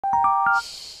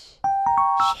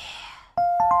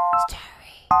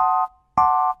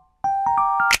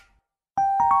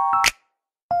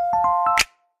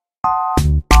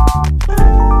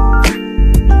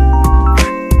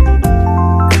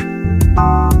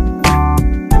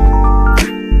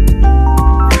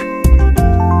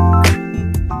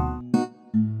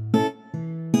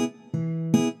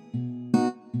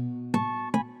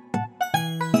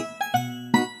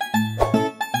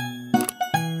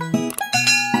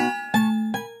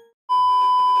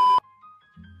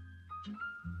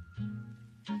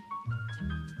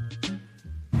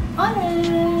Hola!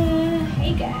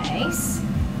 Hey guys!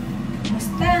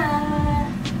 Kumusta?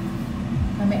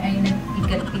 Kami ay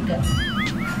nag-igat-igat.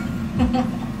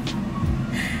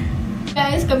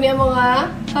 Guys, kami ang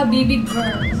mga habibi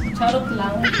girls. Charot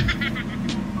lang.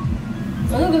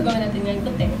 Ano gagawin natin ngayon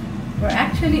tote? We're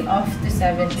actually off to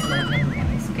 7-Eleven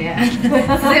guys. Kaya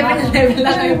 7-Eleven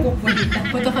lang kayo pupunta.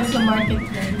 Punta kami sa market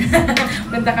lang.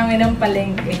 Punta kami ng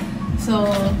palengke. So,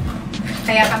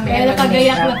 kaya kami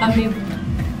nakagayak na kami.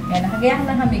 Kaya nakagayak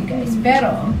na kami guys.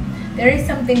 Pero, there is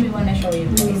something we wanna show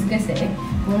you guys. Kasi,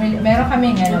 meron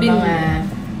kami nga mga,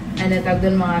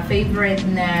 mga favorite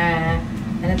na,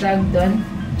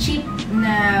 cheap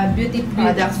na beauty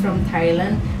products from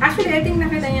Thailand. Actually, I think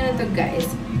nakita nyo na to guys.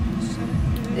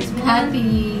 This one,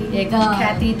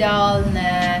 CATHY doll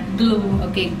na glue.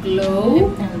 Okay,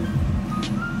 glow.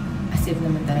 Asif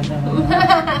naman talaga.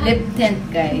 Lip tint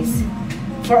guys.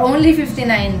 For only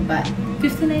 59 baht.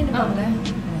 59 ba?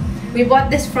 We bought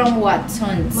this from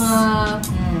Watson's.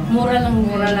 Mura lang.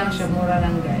 Mura lang siya. Mura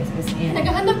lang guys.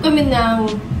 Naghahanap kami ng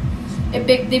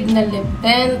effective na lip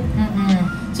tint.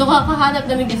 So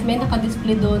kakahanap namin guys, may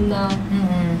naka-display doon na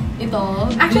ito.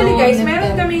 Actually guys,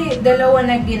 meron kami dalawa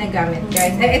na ginagamit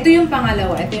guys. Ito yung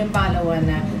pangalawa. Ito yung pangalawa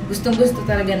na gustong-gusto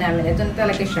talaga namin. Ito na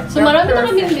talaga siya. So marami na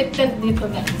kami lip tint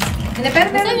dito guys. Pero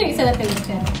saan yung isa natin lip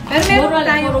tint?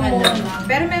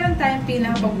 Pero meron tayong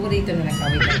pinaka-paborito na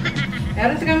nakawit.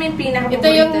 Meron kami yung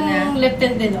pinaka-paborito na... Ito yung lip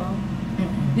tint din, no?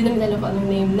 Hindi namin alam kung anong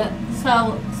name.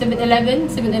 Sa 7-Eleven?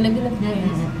 7-Eleven na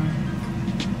guys.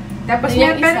 Tapos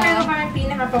meron kami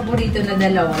pinaka-paborito na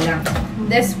dalawa lang.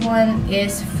 This one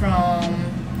is from...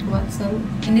 Watson?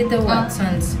 Hindi to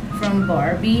Watson's. From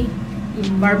Barbie.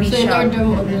 Barbie so shop.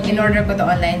 In-order ko to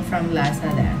online from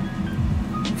Lazada.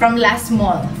 From Last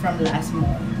Mall.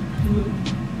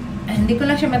 Hindi ko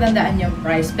lang siya matandaan yung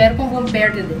price. Pero kung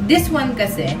compare to this one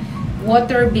kasi,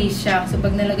 water-based siya. So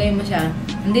pag nalagay mo siya,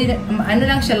 hindi, ano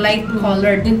lang siya, light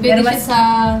colored. Pwede siya sa...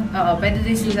 Oo, pwede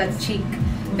din siya sa cheek.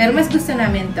 Pero mas gusto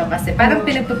namin to kasi parang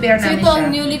pinag-prepare namin siya. So ito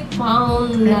ang newly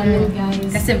found namin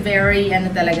guys. Kasi very,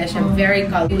 talaga siya, very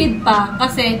colored. Tipid pa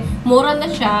kasi mura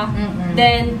na siya.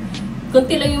 Then,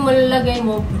 kunti lang yung malalagay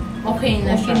mo, okay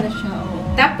na siya.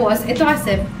 Tapos, ito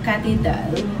kasi, CATHY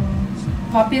doll.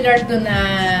 Popular to na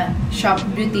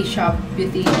beauty shop,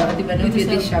 beauty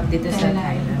shop dito sa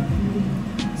Thailand.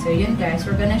 So yun guys,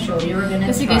 we're gonna show you, we're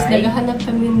gonna kasi try. Kasi guys, naghahanap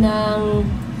kami ng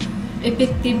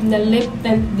effective na lip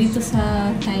tint dito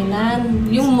sa Thailand.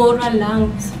 Yung mura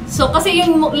lang. So kasi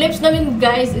yung lips namin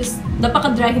guys is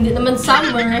napaka-dry, hindi naman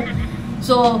summer.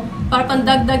 So, para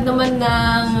pandagdag naman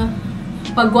ng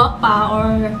pagwapa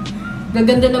or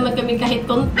gaganda naman kami kahit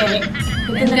konti.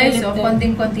 And guys, so,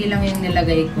 konting-konti lang yung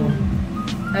nilagay ko.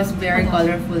 Tapos very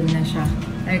colorful na siya.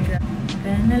 Like,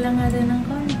 kaya na lang nga din ng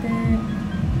konti.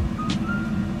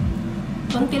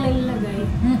 Konti lang nilagay.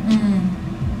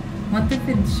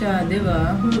 Matipid siya, di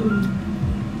ba?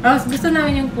 Tapos gusto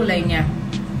namin yung kulay niya.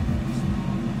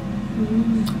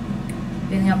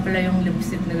 Yan nga pala yung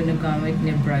lipstick na ginagamit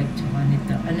ni Bright tsaka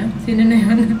nito. Ano? Sino na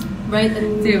yun? Bright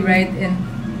and... Si Bright and...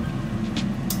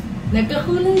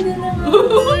 Nagkakulay din naman.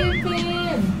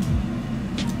 Lipin!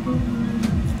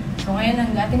 So ngayon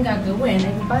ang ating gagawin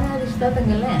ay kung paano natin siya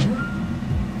tatanggalin.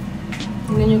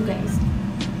 Tingnan nyo guys.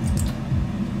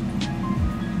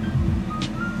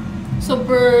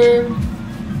 Super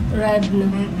red na.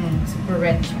 Super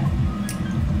red siya.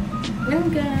 Yan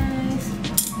guys.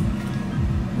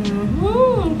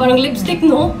 Parang lipstick,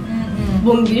 no?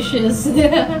 Bombicious.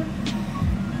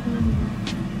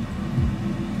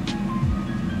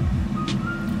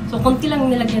 So, konti lang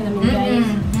nilagyan namin, guys.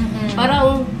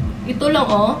 Parang, ito lang,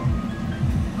 oh.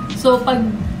 So, pag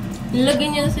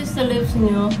nilagyan nyo sa lips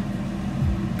nyo,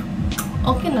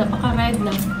 okay na, paka-red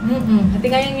na. Pati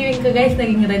nga yung ngipin ko, guys,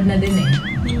 naging red na din, eh.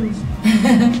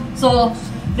 So,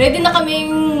 ready na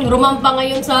kaming rumampa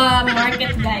ngayon sa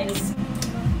market, guys.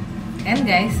 And,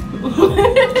 guys,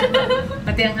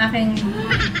 pati ang aking...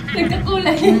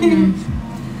 Nagkakulay.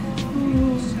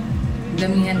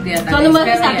 damihan ko yata. So, ano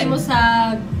masasabi mo sa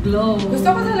glow? Gusto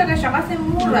ko talaga siya kasi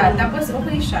mura. Tapos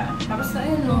okay siya. Tapos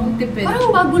ayun no, tipid.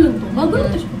 Parang bago lang to. Bago lang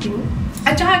to siya.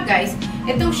 At saka guys,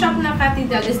 itong shop na CATHY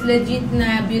Doll is legit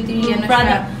na beauty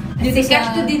product.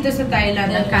 Sikat to dito sa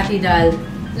Thailand ng CATHY Doll.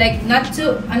 Like, not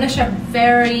too, ano siya,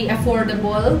 very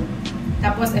affordable.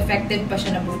 Tapos effective pa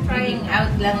siya na trying out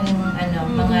lang yung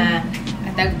mga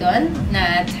tag doon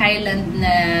na Thailand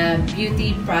na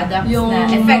beauty products yung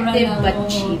na effective but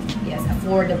cheap. Yes,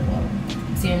 affordable.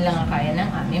 So yun lang ang kaya ng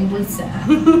aming bulsa.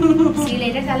 See you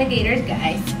later, alligators,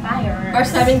 guys. Bye. Or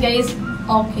sabi guys,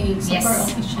 okay. Super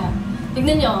okay siya.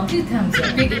 Tignan nyo. 2 thumbs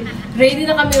up. Ready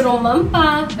na kami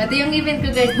rumampa. Pati yung event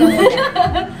ko guys.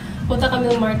 Punta kami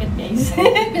ng market guys.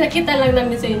 Pinakita lang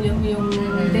namin sa inyo yung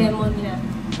demo niya.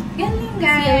 Yan lang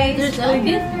guys. There's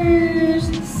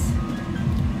alligators.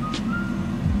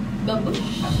 Babush.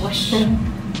 Babush.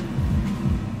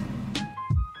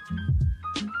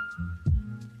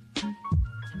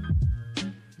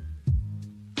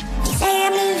 They say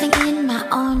I'm living in my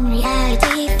own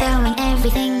reality, throwing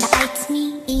everything that bites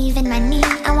me, even my knee.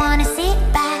 I wanna sit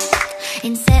back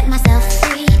and set myself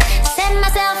free, set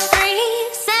myself